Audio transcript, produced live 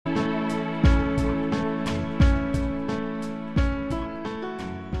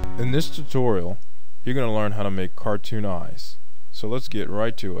In this tutorial, you're going to learn how to make cartoon eyes. So let's get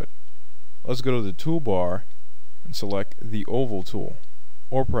right to it. Let's go to the toolbar and select the oval tool,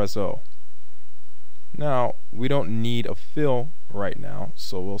 or press O. Now, we don't need a fill right now,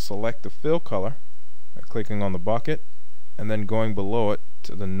 so we'll select the fill color by clicking on the bucket and then going below it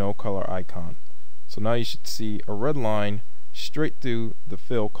to the no color icon. So now you should see a red line straight through the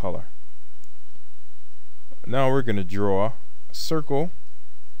fill color. Now we're going to draw a circle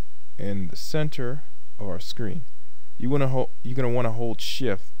in the center of our screen. You're going to want to hold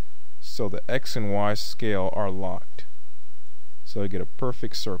shift so the X and Y scale are locked, so you get a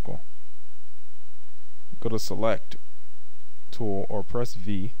perfect circle. Go to select tool or press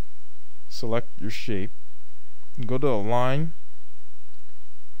V, select your shape, go to align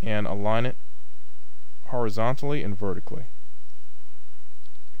and align it horizontally and vertically.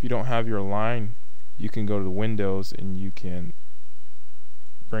 If you don't have your line, you can go to the windows and you can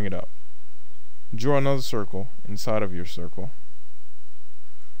bring it up. Draw another circle inside of your circle,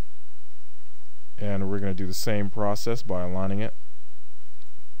 and we're going to do the same process by aligning it.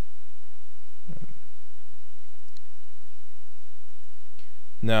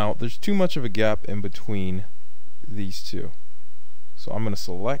 Now there's too much of a gap in between these two, so I'm going to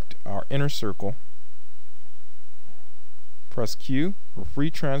select our inner circle, press Q for free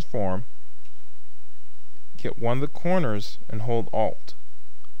transform, get one of the corners and hold Alt.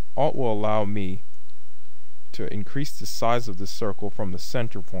 Alt will allow me to increase the size of the circle from the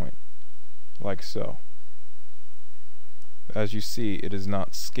center point, like so. As you see, it is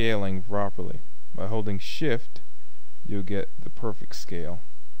not scaling properly. By holding shift, you'll get the perfect scale.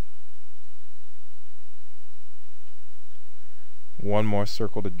 One more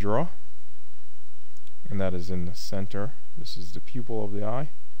circle to draw, and that is in the center. This is the pupil of the eye.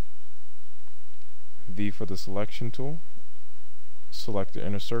 V for the selection tool. Select the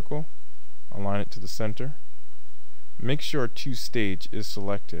inner circle, align it to the center. Make sure two stage is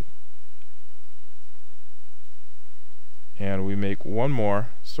selected. And we make one more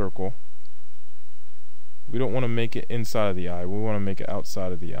circle. We don't want to make it inside of the eye, we want to make it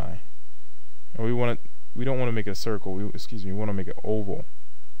outside of the eye. And we don't want to make it a circle, we want to make it oval.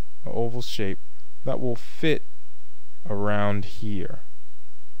 An oval shape that will fit around here.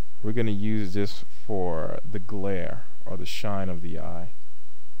 We're going to use this for the glare or the shine of the eye.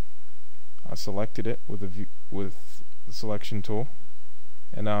 I selected it with the selection tool,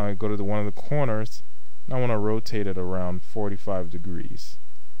 and now I go to one of the corners and I want to rotate it around 45 degrees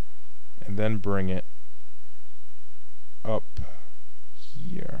and then bring it up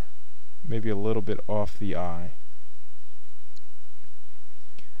here, maybe a little bit off the eye.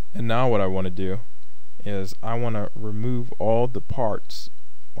 And now what I want to do is I want to remove all the parts,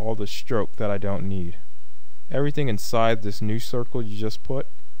 all the stroke that I don't need. Everything inside this new circle you just put,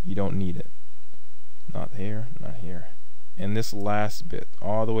 you don't need it. Not here, not here. And this last bit,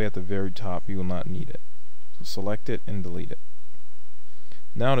 all the way at the very top, you will not need it. So select it and delete it.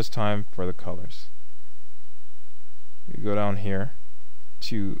 Now it is time for the colors. We go down here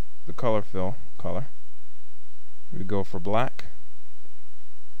to the color fill color. We go for black.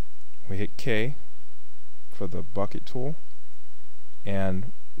 We hit K for the bucket tool,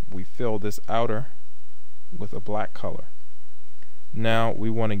 and we fill this outer with a black color. Now we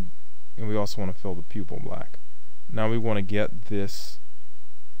want to, and we also want to fill the pupil black. Now we want to get this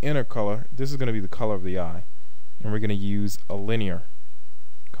inner color. This is going to be the color of the eye, and we're going to use a linear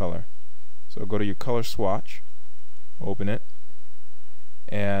color. So go to your color swatch, open it,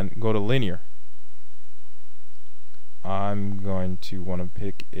 and go to linear. I'm going to want to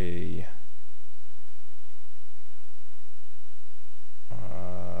pick a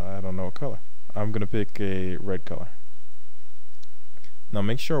I don't know what color. I'm going to pick a red color. Now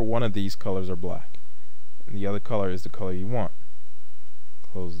make sure one of these colors are black and the other color is the color you want.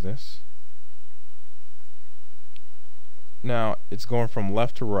 Close this. Now it's going from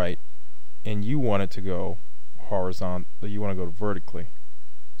left to right, and you want it to go horizontal. You want to go vertically.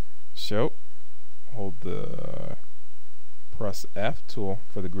 So hold the press F tool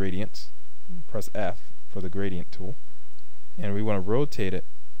for the gradients. Press F for the gradient tool, and we want to rotate it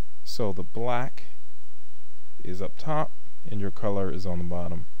so the black is up top and your color is on the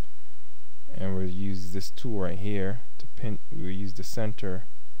bottom. And we'll use this tool right here to pin. We'll use the center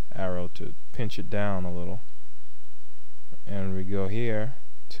arrow to pinch it down a little, and we go here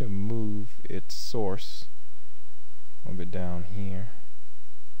to move its source a little bit down here,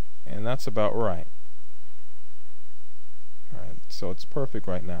 and that's about right. Alright, so it's perfect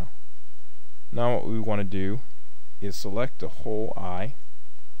right now. Now what we want to do is select the whole eye,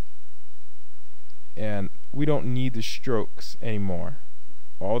 and we don't need the strokes anymore.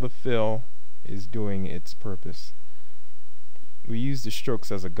 All the fill is doing its purpose. We use the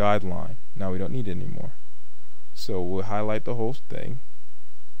strokes as a guideline. Now we don't need it anymore. So we'll highlight the whole thing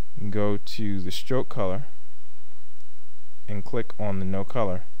and go to the stroke color and click on the no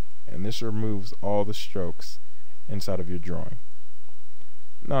color, and this removes all the strokes inside of your drawing.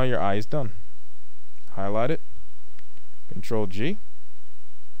 Now your eye is done. Highlight it, Control G,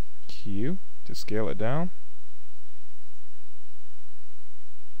 Q to scale it down,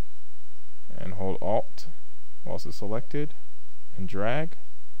 and hold Alt whilst it's selected and drag.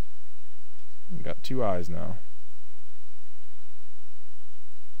 We've got two eyes now.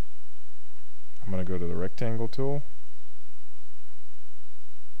 I'm going to go to the rectangle tool,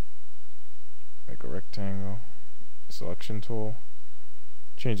 make a rectangle, selection tool,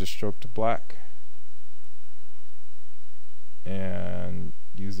 change the stroke to black, and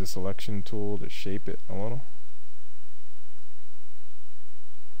use the selection tool to shape it a little.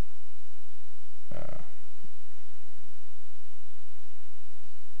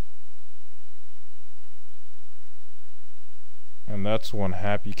 And that's one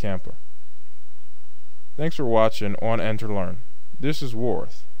happy camper. Thanks for watching on Enter Learn. This is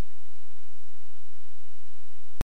Worth.